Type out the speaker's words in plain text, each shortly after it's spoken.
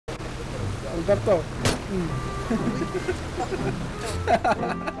Alberto.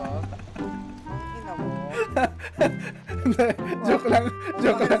 Ina mo. Joke lang.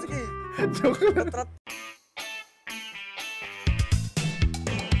 Joke lang. Joke lang.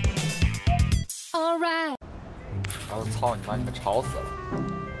 Alright。我操你妈！你们吵死了！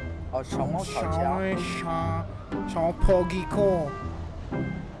哦，宠物吵架。小 Poggy 控。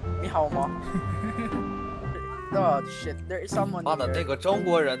你好吗？Oh shit! There is someone. 妈的，那个中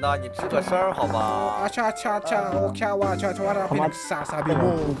国人呢？你吱个声儿好吧？Cha cha cha, okawa cha cha, pinagsasabi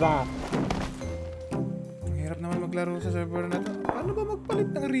mo. Ang hirap naman maglaro sa server na to. Paano ba magpalit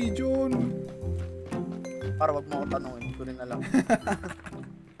ng region? Para wag mo ako tanungin, ko rin na lang.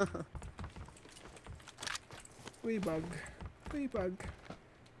 Uy, bag. Uy, bag.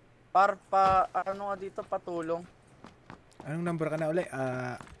 Ano nga dito, patulong. Anong number ka na uli?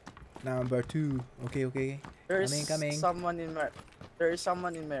 Number 2. Okay, okay. There is Coming. someone in my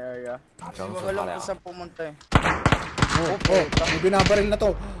area. Walang isa pumunta eh. Ano binabaril na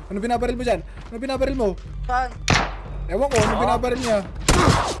to? Ano binabaril mo dyan? Ano binabaril mo? Saan? Ewan ko, ano binabaril niya?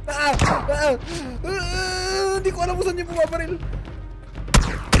 Hindi ko alam kung saan niya bumabaril.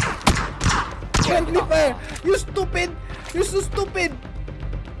 Friendly fire! You stupid! You so stupid!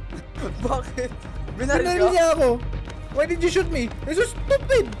 Bakit? Binaril niya ako! Why did you shoot me? You're so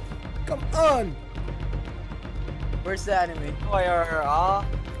stupid! Come on! Where's the enemy? Where?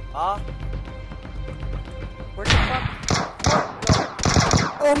 Where's the fuck?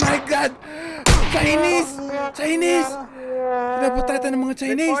 Oh my god! Chinese! Chinese! Pinapatay ng mga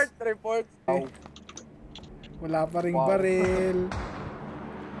Chinese! Report! Oh. Wala pa ring baril.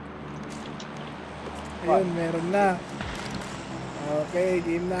 Ayun, meron na. Okay,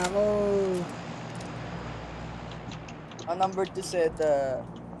 game na ako. Number 2 said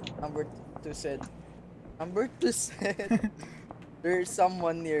there's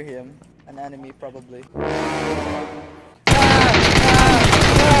someone near him. An enemy probably.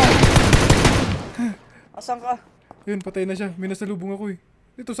 Asan ka? Yun, patay na siya. May nasalubong ako eh.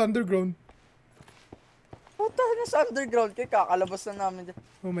 Dito sa underground. Puta na sa underground kay kakalabas na namin dyan.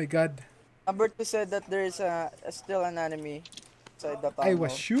 Oh my god. Number 2 said that there is still an enemy inside the tunnel. I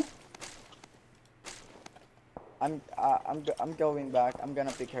was shoot. I'm going back. I'm gonna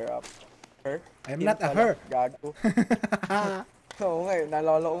pick her up. Her? I'm not a her. Gago. Oo nga eh,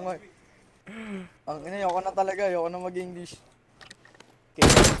 nalala ko nga eh. Ang ayoko na talaga, ayoko na mag-English. Okay,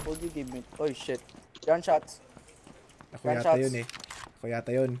 would you give me? Oh shit. Gunshots. Ako yata yun eh. Ako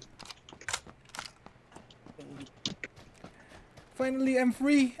yata yun. Finally, I'm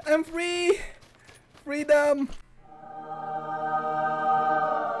free! I'm free! Freedom!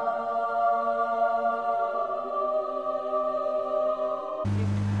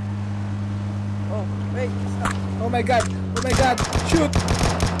 Oh, wait, stop. Oh my god! Oh my god! Shoot!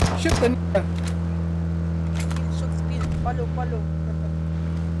 Shoot the n***a! Shoot speed. Follow.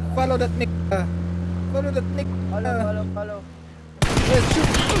 Follow that n***a! Follow that n***a! Follow. Let's shoot!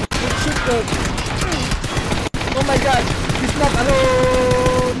 Let's shoot the... Oh my god! He's not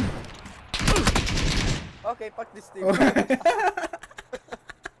alone! Okay, fuck this thing.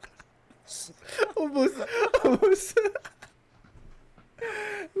 Ubus!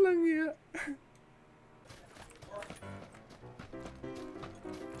 Langya.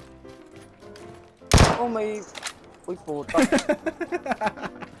 Oh, may... Uy, puta.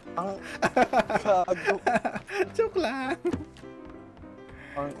 Ang... Gago. Joke lang.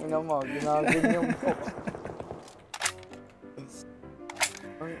 Ang ina mo, ginaganyan mo.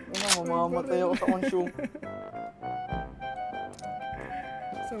 Ang ina mo, mamamatay ako sa consume.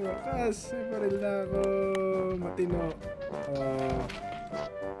 Sa wakas, may baril na ako. Matino.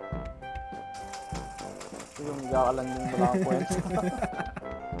 Yung gakalan yung mga kwento.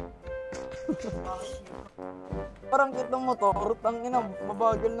 Parang kit ng motor, ang ina,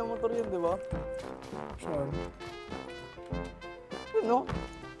 mabagal na motor yun, di ba? Sure. Ano?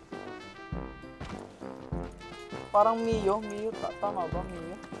 Parang Mio, tama ba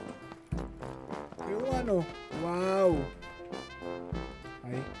Mio? Yung ano? Wow!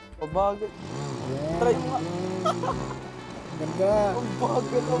 Ay. Mabagal. Try mo nga. Ganda.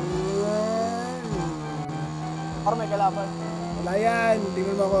 Mabagal ako. Parang may kalaban. Wala yan.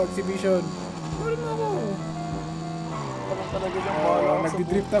 Tingnan mo ako, exhibition. Wala mo ako. Parang talaga yung bala.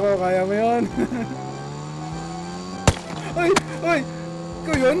 Nagdidrift ako, kaya mo yun. Ay!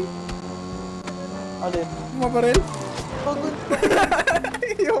 Ikaw yun? Alin? Mabaril? Pagod.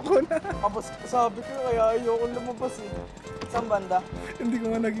 Ayoko na. Tapos sabi ko kaya ayoko lumabas eh. Saan banda? Hindi ko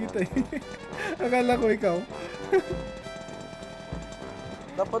nga nakita eh. Akala ko ikaw.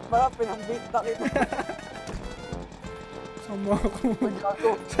 Dapat pala pinambit na kita. Sama ako.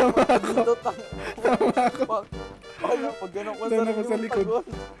 Gago. Sama ako. Dito tang. Sama ako. Wala, pag ganun ko Doon ako sa yung likod. tagol.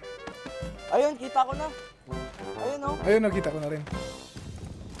 Ayun, kita ko na. Ayun, oh. Ayun, nakita ko na rin.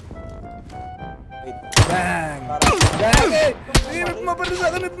 Wait. Bang! Para. Bang! Eh! Ay, pumabaril sa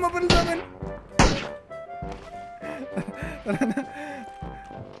akin! Pumabaril sa akin! Tara na.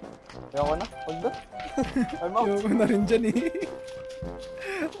 Ayoko na. Huwag na. I'm out. Ayoko na rin dyan eh.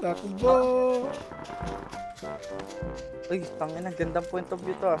 Takbo! Uy, tangin na. Gandang point of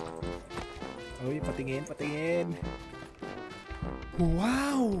view to ah. Uy, patingin, patingin.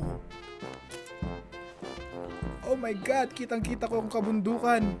 Wow! Oh my God! Kitang-kita ko ang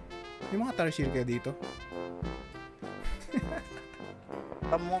kabundukan. May mga tar shield kaya dito?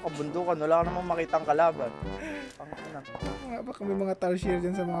 Tama mo kabundukan. Wala ka namang makitang kalaban. Tangin na. Baka may mga tar shield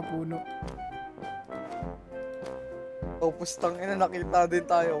dyan sa mga puno. Oh, pustang ina. Nakita din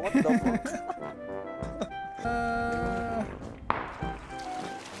tayo. What the fuck?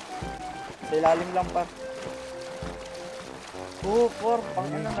 Sa ilalim lang pa. Oh, por.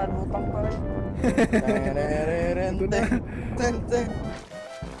 Pangina. Nalutang pa rin. Ten.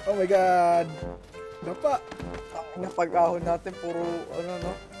 Oh my God! Dapa! Ang pag-ahon natin, puro, ano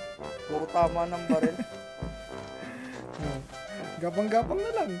no? Puro tama ng baril. Gapang-gapang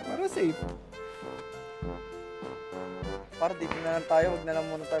na lang, para safe. Para dito na lang tayo, wag na lang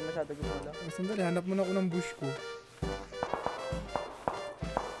muna tayo masyado gumala. Sandali, hanap muna ako ng bush ko.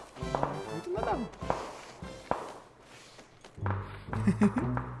 Dito na lang.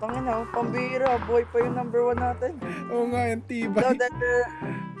 Tangin na, pambira, boy pa yung number 1 natin. Oo nga, yung tibay.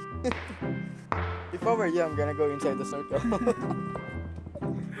 If I were you, I'm gonna go inside the circle.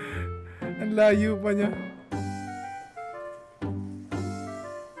 Ang layo pa niya.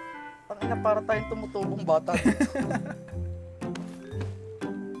 Tangin na, para tayong tumutubong bata.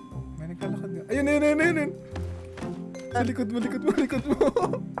 May naglalakad nga. Ayun. Sa likod mo.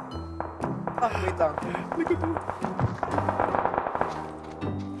 Ah, wait lang. Likod mo.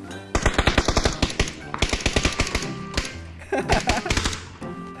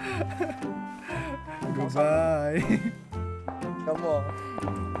 Goodbye. Come on.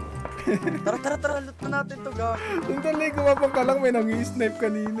 Tara, loot na natin to, gago. Sandali, gumapang ka lang, may nang-i-snipe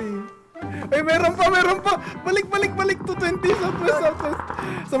kanina eh. Ay, meron pa! Balik! 220, southwest.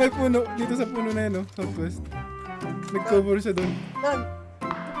 Sa may puno, dito sa puno na yun, southwest. Nag-cover siya doon. Yan.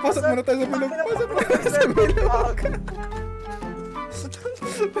 Pasok muna tayo sa bilog.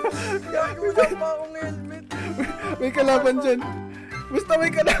 Gago, wala pa akong helmet. May kalaban dyan. Basta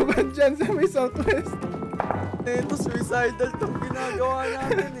may kalaban dyan sa may southwest. Ito, suicidal tong ginagawa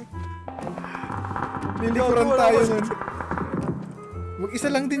natin eh. Lilikuran tayo nun. Mag-isa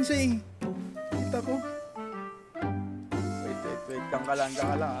lang din siya eh. Kita ko. Wait. Diyan ka lang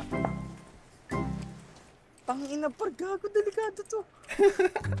ah. Tangina, par, gago, delikado to.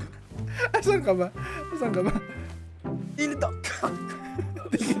 Asan ka ba? Hindi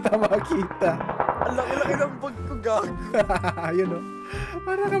Hindi kita makita. Ang laki-laki ng bag ko, gago. Ayun o.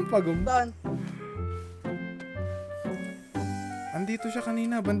 Para kang pagong. Saan? Andito siya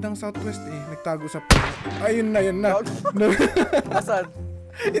kanina, bandang southwest eh. Nagtago sa puno. Ayun na. No. Asan?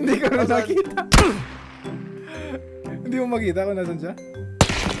 Hindi ko na nakita. Hindi mo makita kung nasan siya?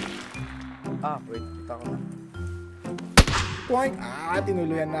 Ah, wait, kita ko na. Poink!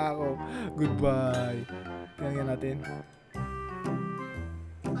 Tinuluyan na ako. Goodbye. Tingnan natin.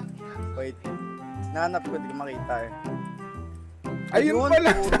 Wait. Nanap ko, di ko makita eh. Ayun Ayun,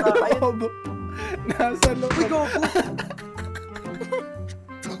 pala puta, sa loob. Nasa loob. Uy, gago!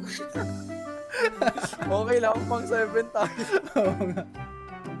 Okay lang, pang 7 tayo. Oo nga.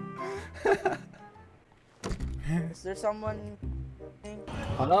 Is there someone...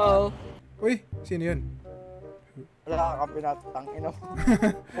 Hello? Uy, sino yun? Wala ka pinatang, ina mo.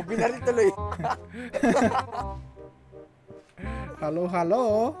 O binari tuloy.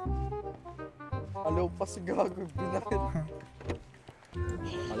 Hello? Hello pa si gago, binari.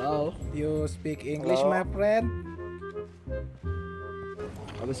 Hello? You speak English, Hello? my friend?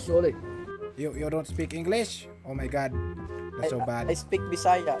 I'm sorry. You don't speak English? Oh my God. That's so bad. I speak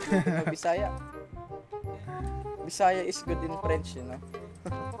Bisaya. You know Bisaya? Bisaya is good in French, you know?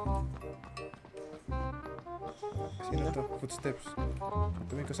 Sino to? Footsteps.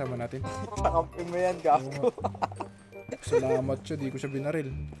 Ito may kasama natin. Kakampi mo yan, gago. Salamat siya, di ko siya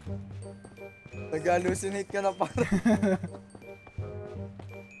binaril. Nag-hallucinate ka na para.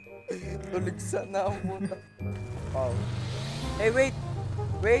 Tuligsa na ang puta. Wow. Hey, wait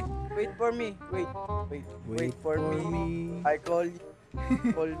for me. Wait for me. I call you.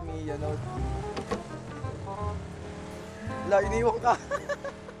 Call me, you know. Wala, iniwan ka.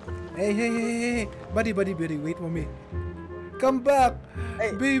 Hey. Buddy, wait for me. Come back!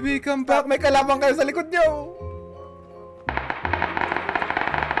 Ay. Baby, come back! May kalaban kayo sa likod nyo!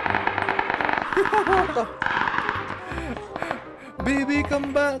 Ito. Baby,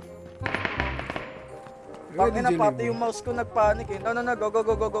 come back! Bakit na pati yung mouse ko nagpanik eh. No, go.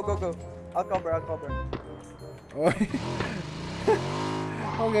 I'll cover. Oy.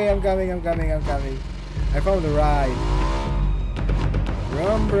 Okay, I'm coming. I found the ride.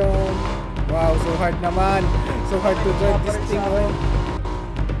 Brum. Wow, so hard naman. So hard to drive this thing, oh.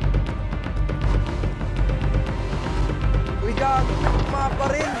 Uy, gago. Mapa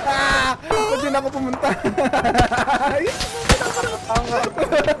rin. Ah! Ba't dyan ako pumunta? Tanga.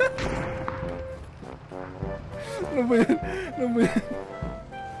 Ano ba yan?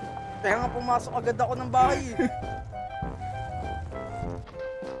 Kaya nga pumasok agad ako ng bahay eh.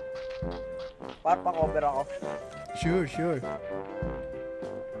 Pa-cover ako. Sure.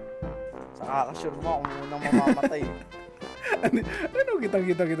 Sa kakasure mo kung unang mamamatay. Ano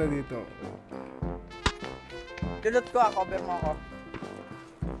kitang-kita kita dito? Dilot ko, cover mo ako.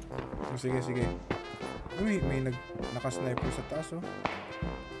 Oh, sige. May naka-sniper sa taas, oh.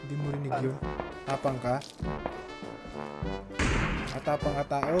 Hindi mo rinig yun. Tapang ka? Atapang ka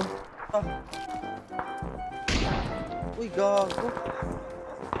tao? Uy, gago.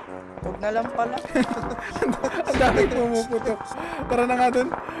 Huwag na lang pala. Ang daming pumuputok. Tara na nga dun.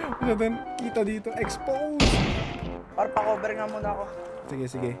 Kita dito. Expose! Pa-cover nga muna ako.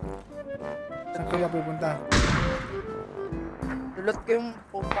 Sige. Saan kaya pupunta? Dulot ko yung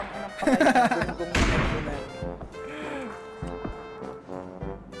pupang ng patay. Gunggong na yun.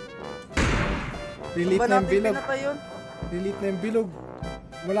 Delete Ba na yung natin bilog. pinatay yun? Delete na yung bilog.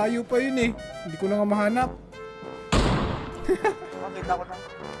 Malayo pa yun eh. Hindi ko na nga mahanap. Makita ko na.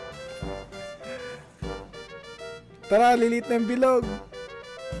 Tara, delete na yung bilog.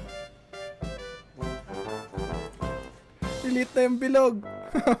 Delete na yung bilog.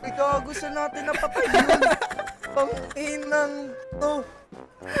 Uy, gago, saan natin napatay yun? Pang-inang to.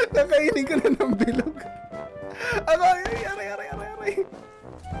 Kakainin ko na ng bilog. Aray.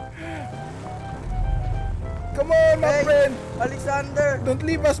 Come on, my Hey, friend. Alexander! Don't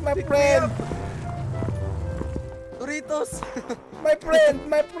leave us, my Pick me friend. up. Doritos! My friend.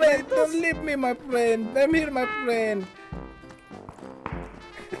 Don't leave me, my friend. I'm here, my friend.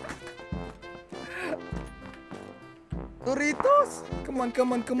 Doritos! Come on.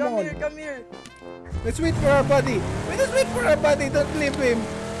 Come here! Let's wait for our buddy. Don't leave him.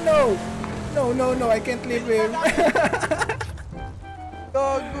 No. I can't leave him.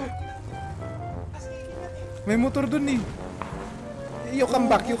 Gago! May motor dun eh. You come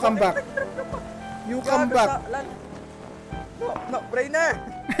back. No, brainer!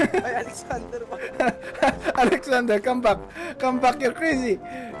 Ay, Alexander ba? Alexander, come back. You're crazy.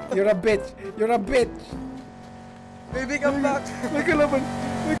 You're a bitch. Baby, come back! May kalaban.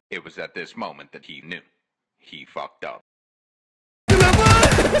 It was at this moment that he knew. He fucked up.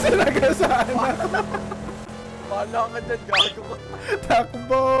 Sinagasaan na. Bahala ka dyan, gago ka.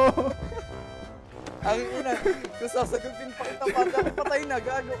 Takbo. Ang ina, kung sasagupin pa kita, patay na,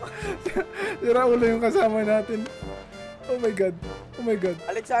 gago ka. Sira ulo yung kasama natin. Oh my god.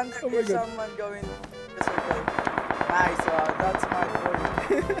 Alexander, Oh my can God. someone go in the circle? Nice, that's my point.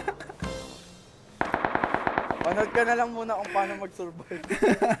 Panood ka na lang muna kung paano mag-survive.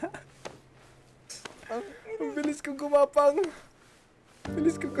 Ang bilis kong gumapang.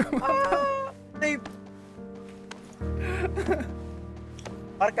 Tape!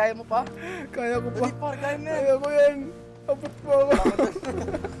 Par, kaya mo pa? Kaya ko pa. Dali, par, kaya mo yan. Kaya ko yan. Abot pa ako.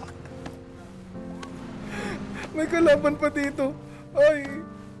 May kalaban pa dito. Ay.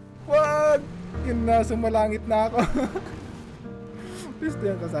 Wag. Yun na, sumalangit na ako. Gusto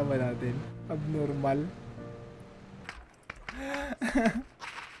yung kasama natin. Abnormal.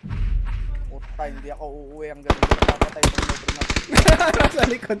 Puta, hindi ako uuwi hanggang hindi ko napatay ng negro na. Sa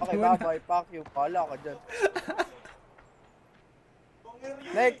likod Okay, mo na. bye-bye, fuck you. Pala ka dyan.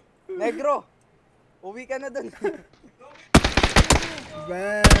 Negro! Uwi ka na dun.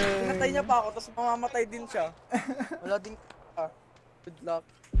 Bye. Pinatay niya pa ako, tapos mamamatay din siya. Wala din ka. Good luck.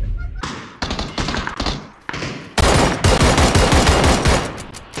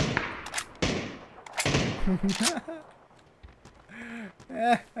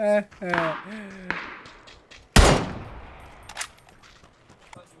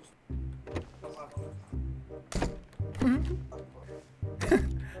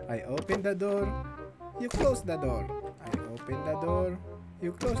 I open the door. You close the door. I open the door.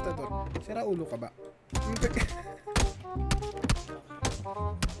 You close the door. Sira ulo ka ba?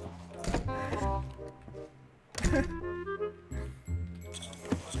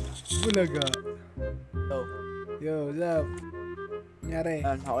 Bulaga. So, Yo, what's up? Nangyari?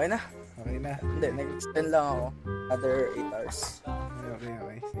 Yan, okay na. Okay na. Hindi, nag-extend lang ako. Another 8 hours.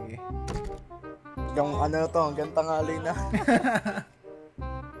 Okay. Sige. Yung ano to, hanggang tanghali na.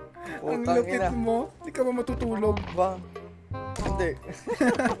 Ang Utang lupit ina. mo. Hindi ka ba matutulog? Ba? Hindi.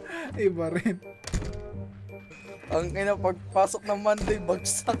 Iba rin. Ang ina, pagpasok ng Monday,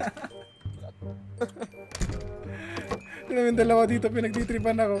 bagsak. Ito namin dalawa dito,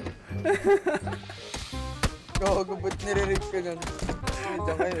 pinagtitripan ako. Gago, ba't nire-rip ka nun?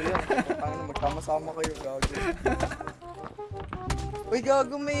 Diyan kayo, yan. Putangin, magkama-sama kayo, gago. Uy,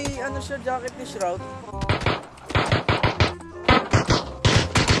 gago, may ano siya, jacket ni Shroud.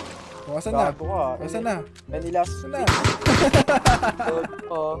 Asan na? Gago ka. Asan na? Manilas. Asan na?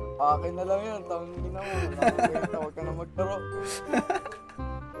 Akin na lang yun. Tangin na mo. Nakakita, huwag ka na magtaro.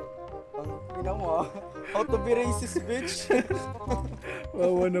 Tangin na mo ah. How to be racist, bitch.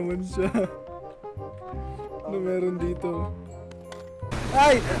 Wawa naman siya. Ano meron dito?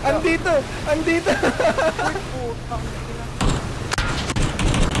 Ay! Andito! Andito! Uy, putang ina.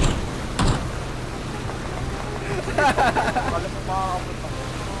 Kala mo makakapot ako.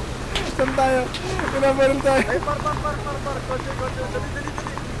 Saan tayo? Pinabaril tayo. Ay, par. Kotse. Dali.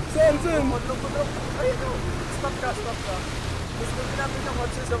 Saan? Lumot. Ay, no. Stop ka. Gusto ko namin yung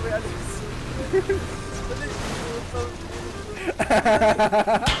kotse sa may alis. Dali.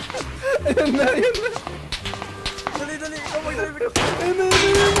 Ayun na. Dali. Ikaw mag-drive ka.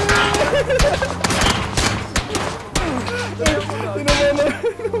 Tinamana.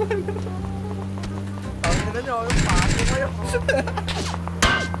 Ang ina nyo, yung pake kayo.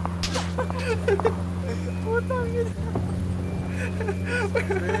 Putang ina.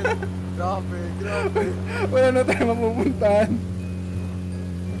 Grabe. Wala na tayo mapupuntahan.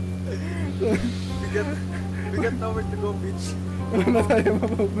 Bigat nowhere to go, bitch. Wala na tayo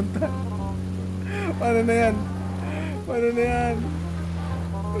mapupuntahan. Paano na yan? Paano na yan?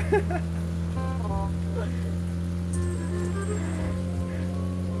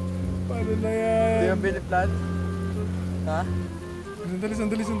 Hindi yung biniplan? Ha?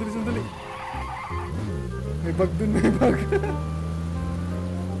 Sandali. May bag dun.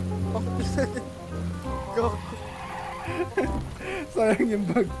 Go. Sayang yung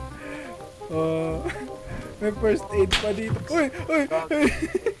bag. May first aid pa dito. Uy!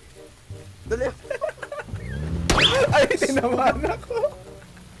 Dali. Ay, tinamaan ako.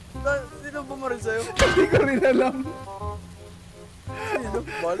 Sino bumaril sa'yo? Hindi ko rin alam. Sino?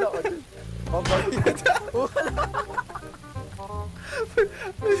 Bala ka dyan. Babalik. Wala.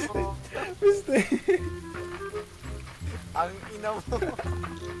 Mistake. Ang ina mo.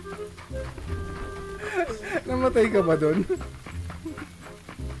 Namatay ka ba dun?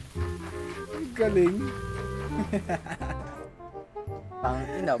 Galing. Ang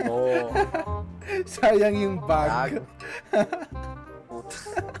ina mo. Sayang yung bag. Puta.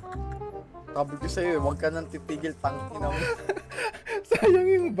 Sabi ko sa'yo, huwag ka nang titigil, tangina mo. Sayang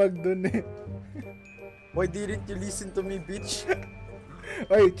yung bag dun eh. Why didn't you listen to me, bitch?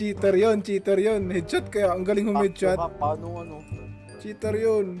 Ay, cheater yun. Headshot kaya, ang galing humidshot. Paano ano? Cheater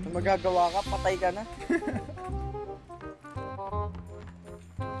yun. Kung magagawa ka, patay ka na.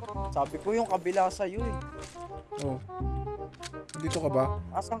 Sabi ko yung kabila sa'yo eh. Oh. Dito ka ba?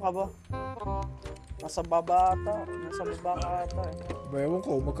 Asan ka ba? Nasa baba ata. Nasa baba ka ata eh. Ewan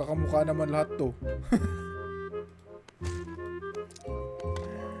ko, magkakamukha naman lahat to.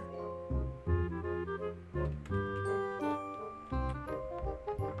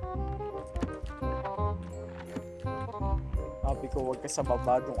 Sabi ko, huwag ka sa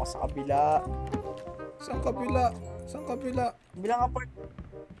baba, doon ka sa kabila. Saan kabila? Kabila ka part.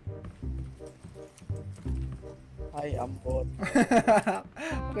 Ay, ampot.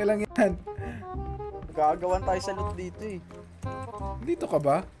 Okay lang yan. Magkagawan tayo sa loot dito eh. Dito ka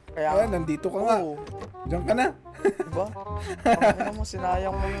ba? Kaya, nandito ka nga. oo. Diyan ka na. Diba? Ano mo,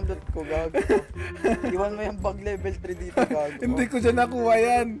 sinayang mo yung loot ko, gago. Iwan mo yung bag level 3 dito, gago. Hindi ko dyan nakuha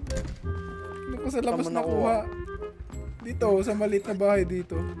yan. Hindi ko sa labas Saan mo nakuha. Dito, sa maliit na bahay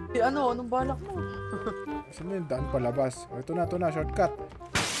dito. Anong balak mo? Saan mo yung daan palabas? O, ito na, shortcut.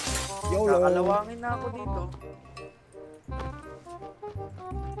 YOLO. Kakalawangin na ako dito.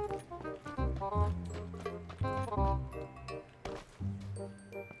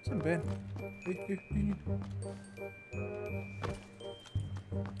 Saan ba yan? Uy.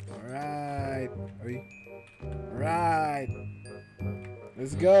 Alright. Uy. Alright.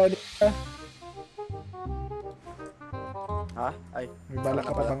 Let's go. Ha? Ay. May balak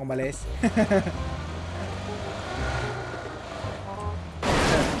ka pa bang umalis?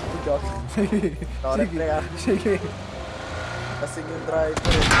 Joke. Sorry, Sige. pre ah. Sige. Kasing yung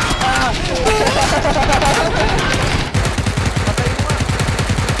driver eh. Patay mo nga.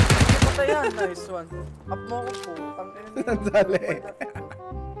 Patay yan. Nice one. Up mo ako po. Sandali.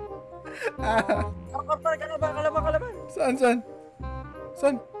 Kalaban.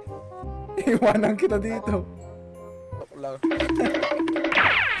 Saan? Iwanan kita dito. Stop lang.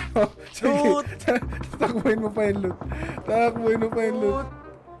 Oh, sige. Loot! Takbuhin mo pa yung loot.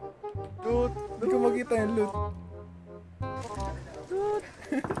 Loot. Hindi ko makita yung loot.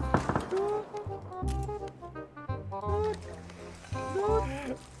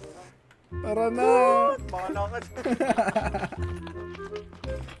 Tara na. Bahala ka dyan.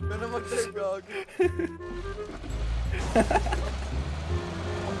 Gano'n mag-drive gago.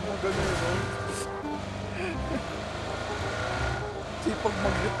 Ang gano'n yun. Sipag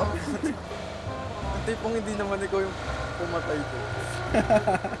mag-loot ako. Ang tipong hindi naman ikaw yung pumatay ko.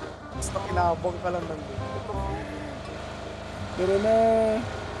 Basta kinabang ka lang ng loot. Tara na.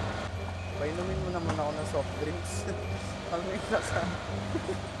 Painumin mo naman ako ng soft drinks. Ang ina ka.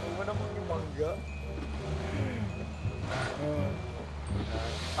 Huwag mo naman yung mangga.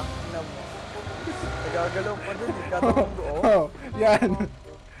 Ang ina mo. Nagagalaw pa dun eh. Katapang doon. Oh, yan.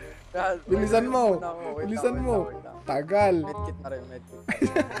 Bilisan mo. Wait lang. Tagal. Medkit na rin, medkit.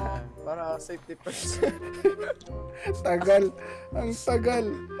 Para safety first. Tagal. Ang tagal.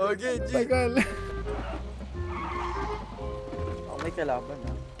 Okay, G. Tagal. Oh, may kalaban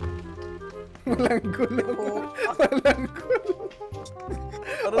ha. Walang gulong.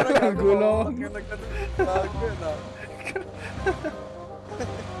 Pero Walang gulong. Bago na.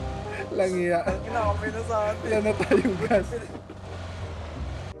 Lang iya. Ang ina, kami na sa atin. Wala na tayong gas.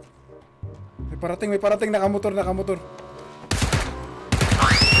 May parating nakamotor.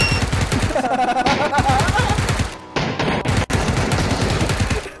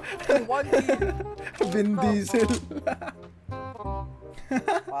 Vin Diesel.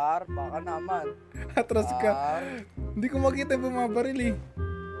 Baka naman. Atras ka. Hindi ko makita yung bumabaril eh.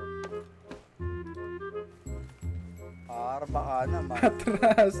 Baka naman.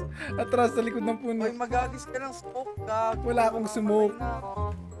 Atras sa likod ng puno. Uy, magagis ka ng smoke ka. Wala akong smoke.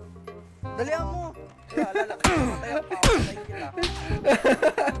 Dalihan mo. Alala ka. Patay kita.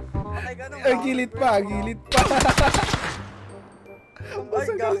 Patay ka nung. Gilid pa. Ay,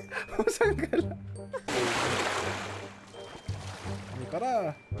 God. Masang ka lang.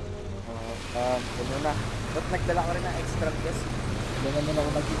 Tara. Ano na. Ba't nagdala ka rin ng extra gas? Hindi naman ako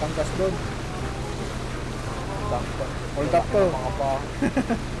nagkitang gas doon. Hold up to. Mga pa.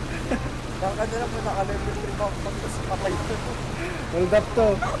 Kaka nila mo naka-level 3 pa. Pagkas patay ito. Hold up to.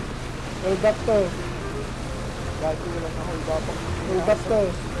 Gagi wala na hold up. Hold up to.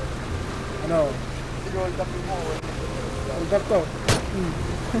 Ano? Sige, hold up mo. Hold up to.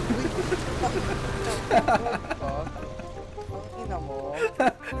 Ina mo.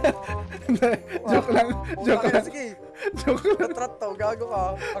 Joke lang. Sige. Joke lang. Natrat to. Gago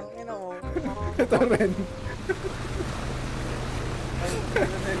ka. Ang ina mo. Ito rin.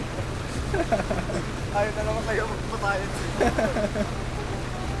 Ayaw na naman kayo magpatayin.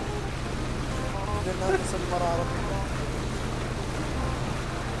 Diyan natin sa mararating.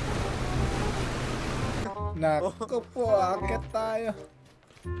 Naku po, akit tayo.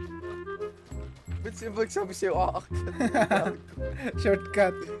 Ba't siya magsabi sa'yo aakyat?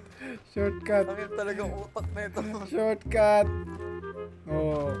 Shortcut. Ang ina talagang utak na ito. Shortcut.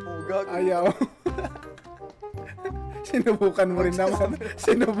 Oh. Gago. Ayaw. Sinubukan mo rin naman.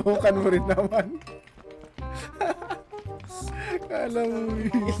 Kala mo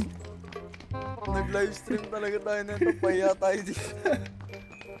yun. Nag-livestream talaga tayo na ito. Pahiya tayo dito.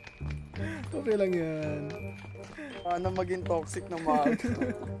 Okay lang yan. Paano maging toxic na maaga?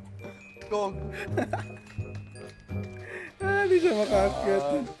 Kog. Hindi siya makaakyat.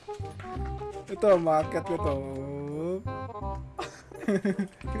 Ito, makaakyat ko to.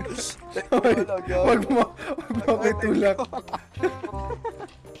 Wag mo ako itulak.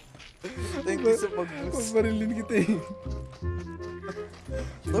 Thank you sa pag-boost. Pabarilin kita eh.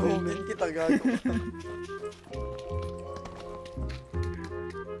 Tuhugin kita, gago.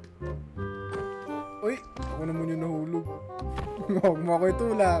 Uy, ako naman yung nahulog. Huwag mo ako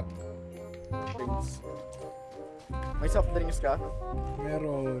itulak. Thanks. May soft drinks ka?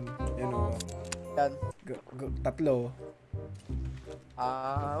 Meron. Yan o. Yan. Tatlo.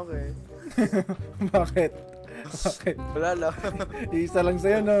 Okay. Bakit? Wala lang. Isa lang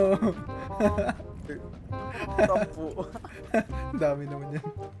sa'yo, no? Tampo. Dami naman yan.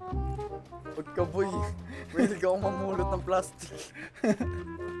 Huwag ka, boy. Mahilig akong mamulot ng plastic.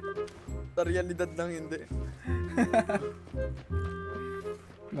 Sa realidad lang hindi.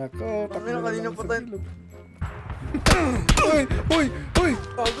 Nako, Kanina pa tayo. Uy! Uy! Uy!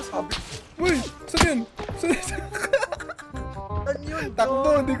 Tago sabi. Uy! Saan yun? Saan? Saan yun?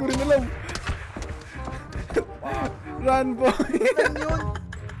 Takbo! Hindi ko rin alam. Run, boy! Saan yun?